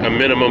playing a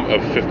minimum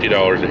of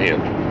 $50 a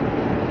hand.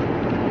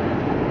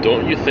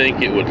 Don't you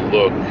think it would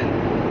look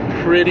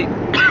pretty,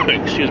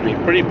 excuse me,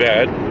 pretty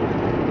bad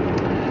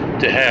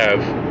to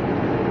have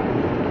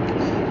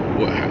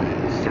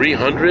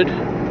 300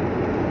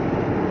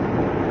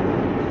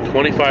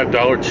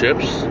 $25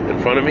 chips in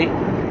front of me?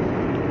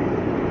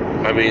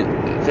 I mean,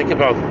 think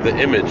about the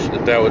image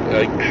that would,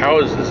 like,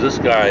 how is this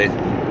guy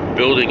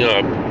building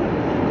up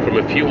from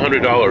a few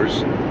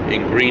 $100s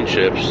in green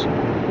chips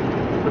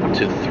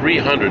to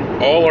 300,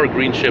 all our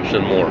green chips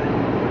and more?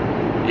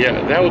 Yeah,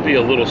 that would be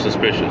a little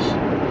suspicious.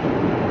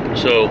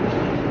 So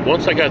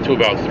once I got to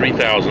about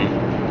 3,000,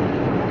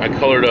 I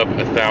colored up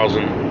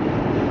 1,000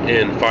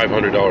 in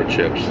 $500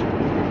 chips.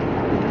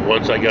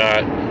 Once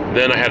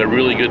then I had a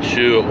really good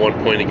shoe. At one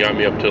point it got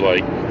me up to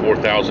like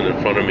 4,000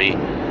 in front of me,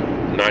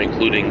 not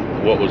including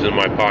what was in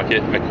my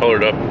pocket. I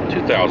colored up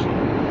 2,000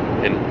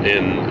 in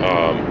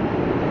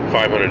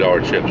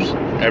 $500 chips.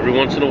 Every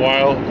once in a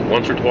while,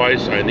 once or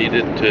twice, I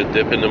needed to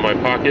dip into my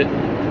pocket.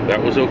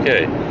 That was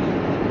okay.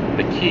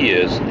 The key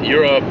is,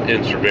 you're up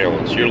in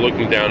surveillance. You're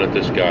looking down at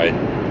this guy.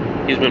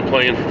 He's been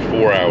playing for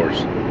 4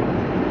 hours.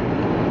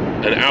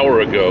 An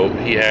hour ago,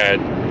 he had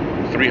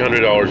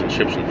 $300 in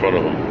chips in front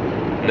of him.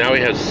 Now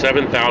he has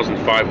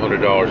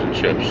 $7,500 in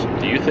chips.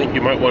 Do you think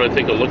you might want to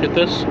take a look at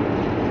this?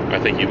 I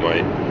think you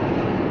might.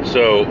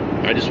 So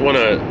I just want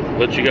to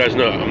let you guys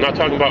know, I'm not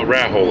talking about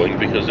rat holing,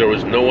 because there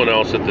was no one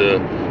else at the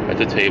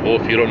table.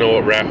 If you don't know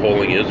what rat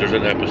holing is, there's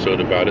an episode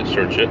about it.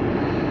 Search it.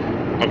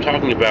 I'm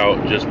talking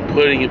about just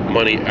putting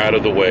money out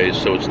of the way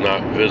so it's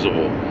not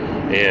visible.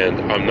 And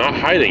I'm not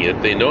hiding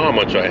it. They know how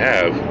much I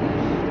have.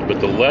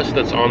 But the less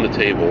that's on the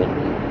table,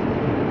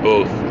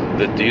 both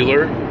the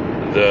dealer,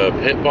 the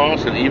pit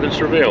boss, and even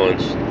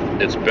surveillance,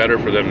 it's better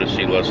for them to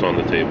see less on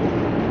the table.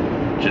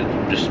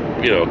 Just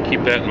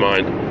keep that in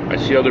mind. I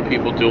see other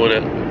people doing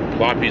it.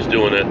 Ploppy's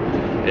doing it.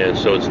 And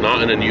so it's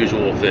not an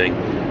unusual thing.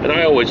 And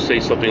I always say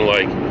something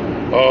like,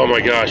 oh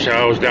my gosh,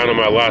 I was down to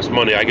my last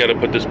money. I got to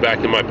put this back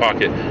in my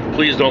pocket.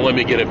 Please don't let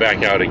me get it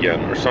back out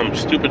again. Or some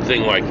stupid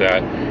thing like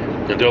that.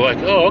 And they're like,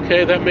 oh,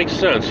 okay, that makes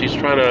sense. He's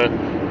trying to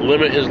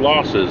limit his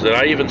losses. And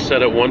I even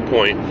said at one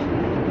point,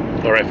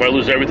 all right, if I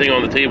lose everything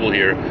on the table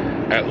here,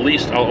 at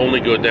least I'll only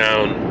go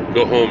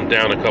home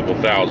down a couple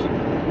thousand.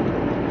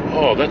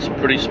 Oh, that's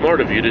pretty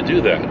smart of you to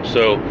do that.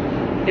 So,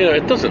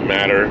 it doesn't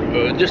matter.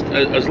 Just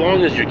as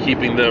long as you're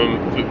keeping them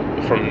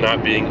from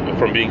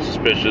being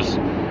suspicious,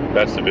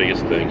 that's the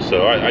biggest thing.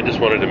 So I just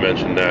wanted to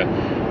mention that.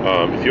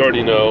 If you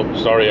already know,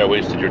 sorry I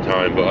wasted your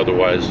time, but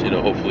otherwise,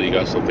 hopefully you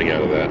got something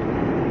out of that.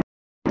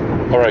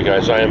 All right,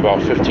 guys, I am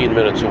about 15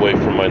 minutes away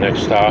from my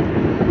next stop.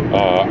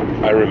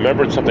 I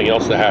remembered something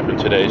else that happened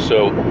today.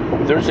 So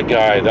there's a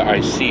guy that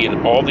I see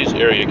in all these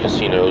area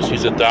casinos.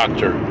 He's a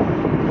doctor,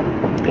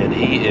 and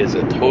he is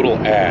a total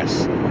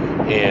ass.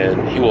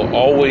 And he will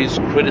always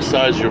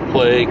criticize your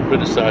play,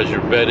 criticize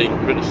your betting,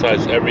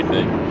 criticize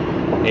everything.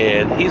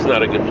 And he's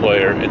not a good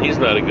player, and he's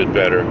not a good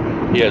bettor.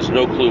 He has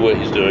no clue what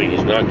he's doing.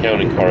 He's not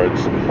counting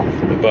cards.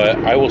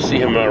 But I will see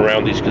him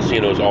around these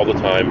casinos all the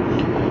time.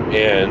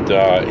 And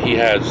he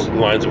has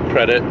lines of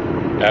credit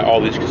at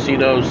all these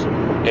casinos.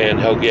 And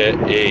he'll get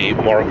a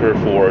marker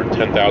for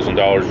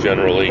 $10,000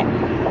 generally.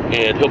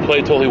 And he'll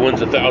play till he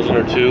wins 1,000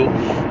 or 2,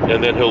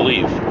 and then he'll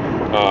leave.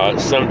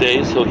 Some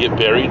days he'll get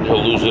buried and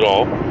he'll lose it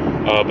all.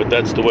 But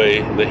that's the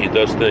way that he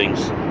does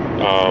things.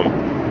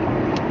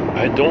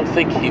 I don't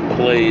think he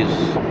plays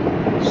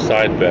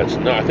side bets.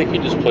 No, I think he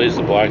just plays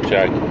the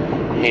blackjack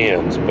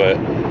hands. But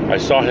I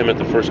saw him at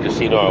the first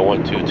casino I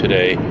went to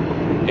today,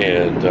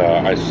 and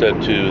I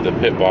said to the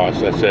pit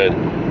boss, I said,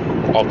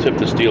 I'll tip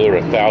this dealer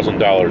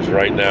 $1,000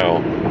 right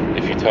now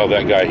if you tell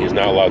that guy he's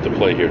not allowed to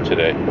play here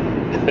today.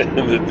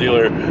 And the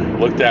dealer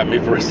looked at me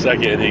for a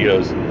second, and he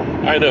goes,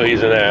 I know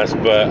he's an ass,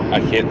 but I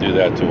can't do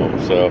that to him.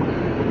 So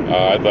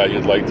I thought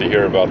you'd like to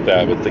hear about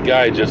that. But the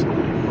guy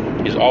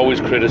he's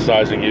always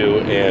criticizing you,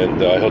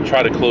 and he'll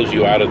try to close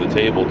you out of the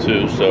table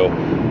too. So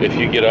if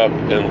you get up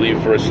and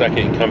leave for a second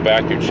and come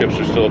back, your chips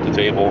are still at the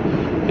table,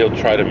 he'll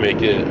try to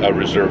make it a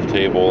reserve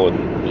table,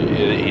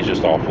 and he's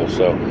just awful.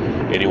 So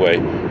anyway,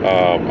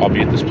 I'll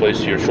be at this place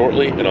here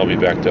shortly, and I'll be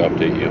back to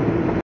update you.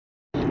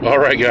 All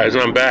right, guys,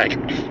 I'm back.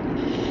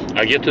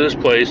 I get to this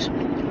place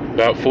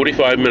about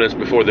 45 minutes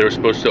before they were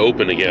supposed to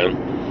open again,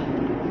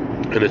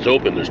 and it's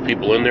open. There's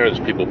people in there.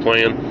 There's people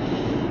playing.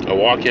 I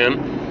walk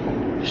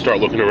in, start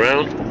looking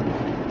around.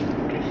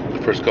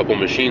 The first couple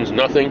machines,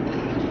 nothing.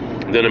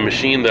 Then a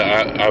machine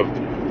that I've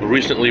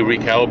recently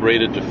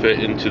recalibrated to fit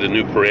into the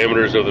new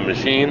parameters of the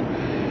machine,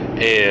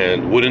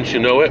 and wouldn't you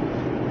know it,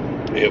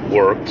 it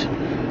worked.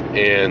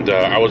 And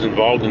I was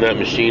involved in that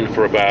machine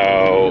for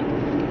about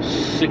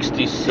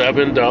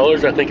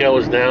 $67. I think I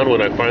was down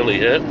when I finally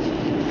hit,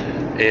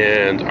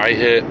 and I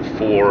hit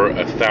for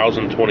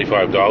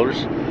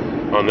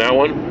 $1,025 on that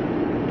one.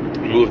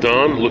 Moved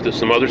on, looked at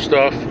some other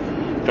stuff,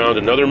 found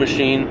another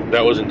machine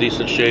that was in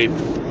decent shape,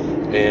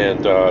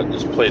 and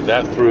just played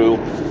that through.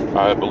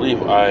 I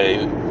believe I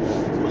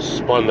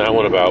spun that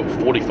one about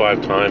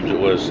 45 times. It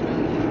was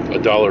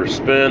 $1 a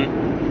spin,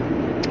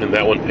 and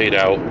that one paid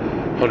out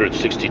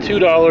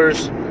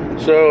 $162.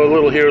 So a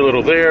little here, a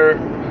little there,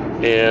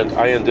 and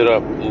I ended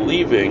up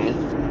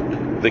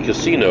leaving the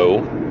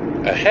casino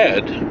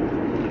ahead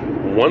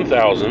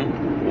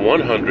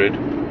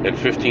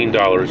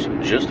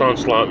 $1,115 just on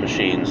slot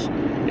machines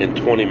in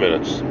 20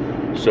 minutes.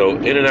 So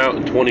in and out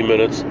in 20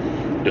 minutes.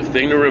 The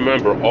thing to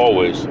remember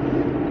always,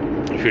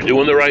 if you're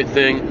doing the right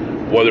thing,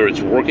 whether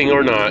it's working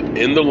or not,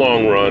 in the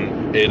long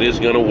run, it is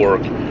going to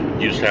work.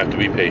 You just have to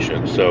be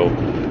patient. So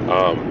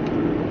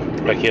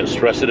I can't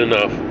stress it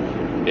enough.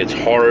 It's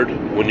hard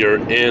when you're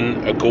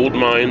in a gold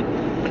mine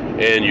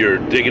and you're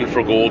digging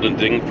for gold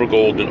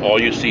and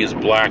all you see is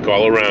black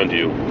all around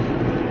you,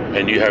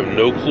 and you have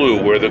no clue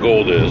where the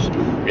gold is.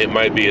 It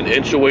might be an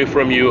inch away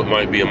from you, it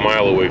might be a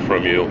mile away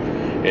from you,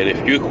 and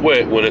if you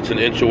quit when it's an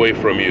inch away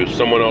from you,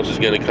 someone else is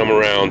going to come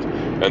around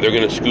and they're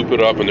going to scoop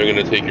it up and they're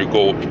going to take your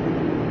gold.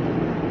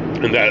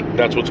 And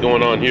that's what's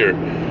going on here.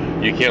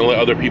 You can't let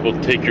other people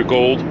take your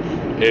gold.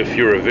 If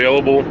you're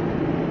available,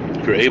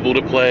 if you're able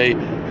to play,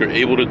 if you're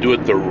able to do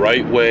it the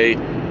right way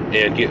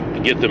and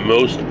get the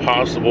most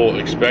possible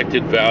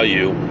expected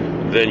value,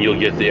 then you'll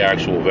get the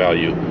actual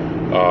value.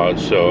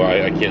 So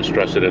I can't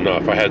stress it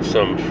enough. I had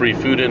some free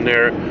food in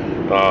there.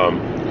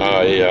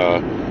 I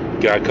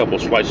got a couple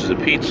slices of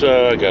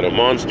pizza, I got a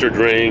Monster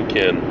drink,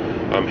 and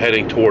I'm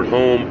heading toward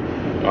home.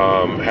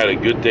 Had a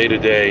good day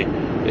today.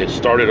 It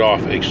started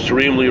off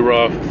extremely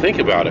rough. Think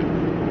about it.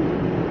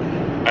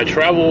 I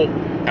travel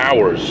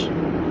hours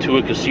to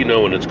a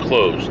casino and it's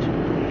closed,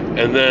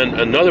 and then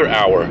another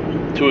hour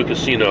to a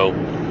casino,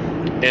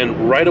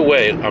 and right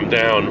away I'm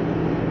down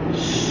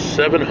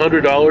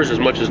 $700, as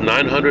much as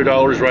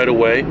 $900 right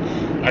away.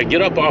 I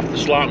get up off the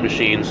slot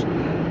machines,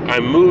 I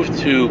move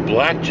to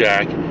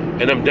blackjack,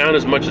 and I'm down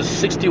as much as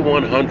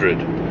 $6,100.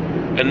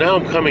 And now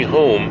I'm coming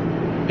home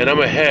and I'm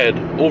ahead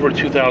over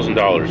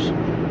 $2,000.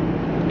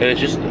 And it's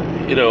just,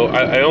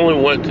 I only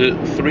went to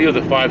 3 of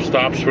the 5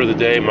 stops for the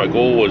day. My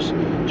goal was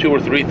 2,000 or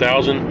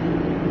 3,000.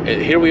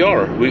 And here we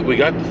are. We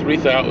got to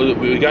 3,000.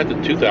 We got to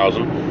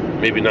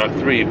 2,000. Maybe not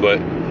 3, but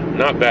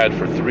not bad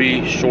for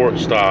 3 short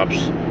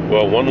stops.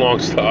 Well, 1 long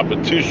stop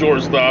and 2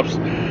 short stops,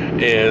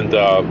 and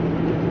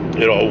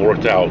it all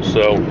worked out.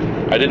 So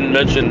I didn't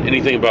mention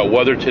anything about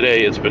weather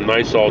today. It's been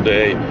nice all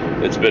day.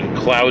 It's been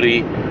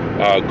cloudy,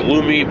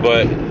 gloomy,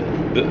 but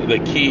the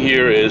key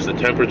here is the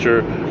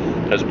temperature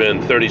has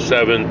been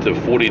 37 to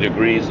 40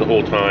 degrees the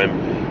whole time.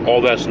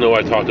 All that snow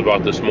I talked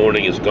about this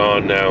morning is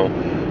gone now,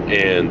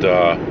 and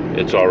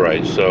it's all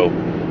right. So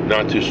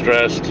not too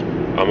stressed.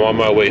 I'm on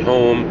my way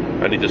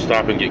home. I need to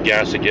stop and get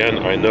gas again.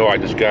 I know I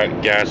just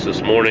got gas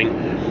this morning,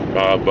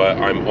 but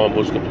I'm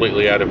almost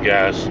completely out of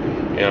gas,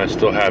 and I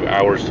still have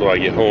hours till I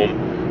get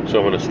home. So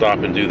I'm going to stop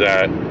and do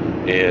that.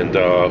 And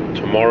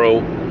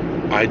tomorrow,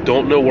 I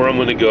don't know where I'm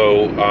going to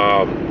go.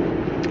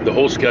 The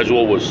whole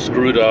schedule was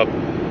screwed up.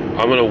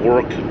 I'm going to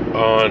work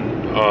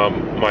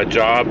on my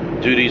job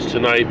duties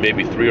tonight,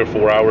 maybe 3 or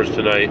 4 hours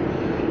tonight,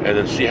 and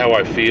then see how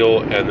I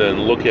feel, and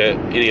then look at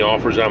any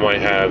offers I might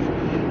have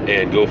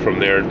and go from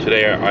there.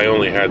 Today I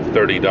only had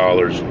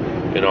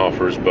 $30 in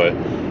offers, but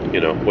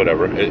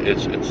whatever.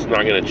 It's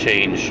not going to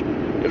change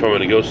if I'm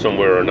going to go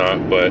somewhere or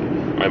not, but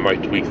I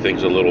might tweak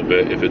things a little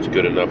bit if it's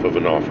good enough of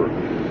an offer.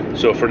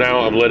 So for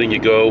now, I'm letting you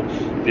go.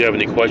 If you have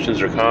any questions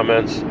or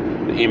comments,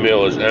 the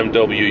email is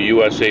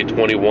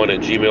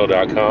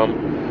mwusa21@gmail.com,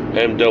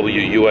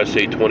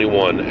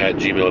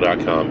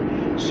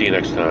 mwusa21@gmail.com. See you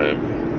next time.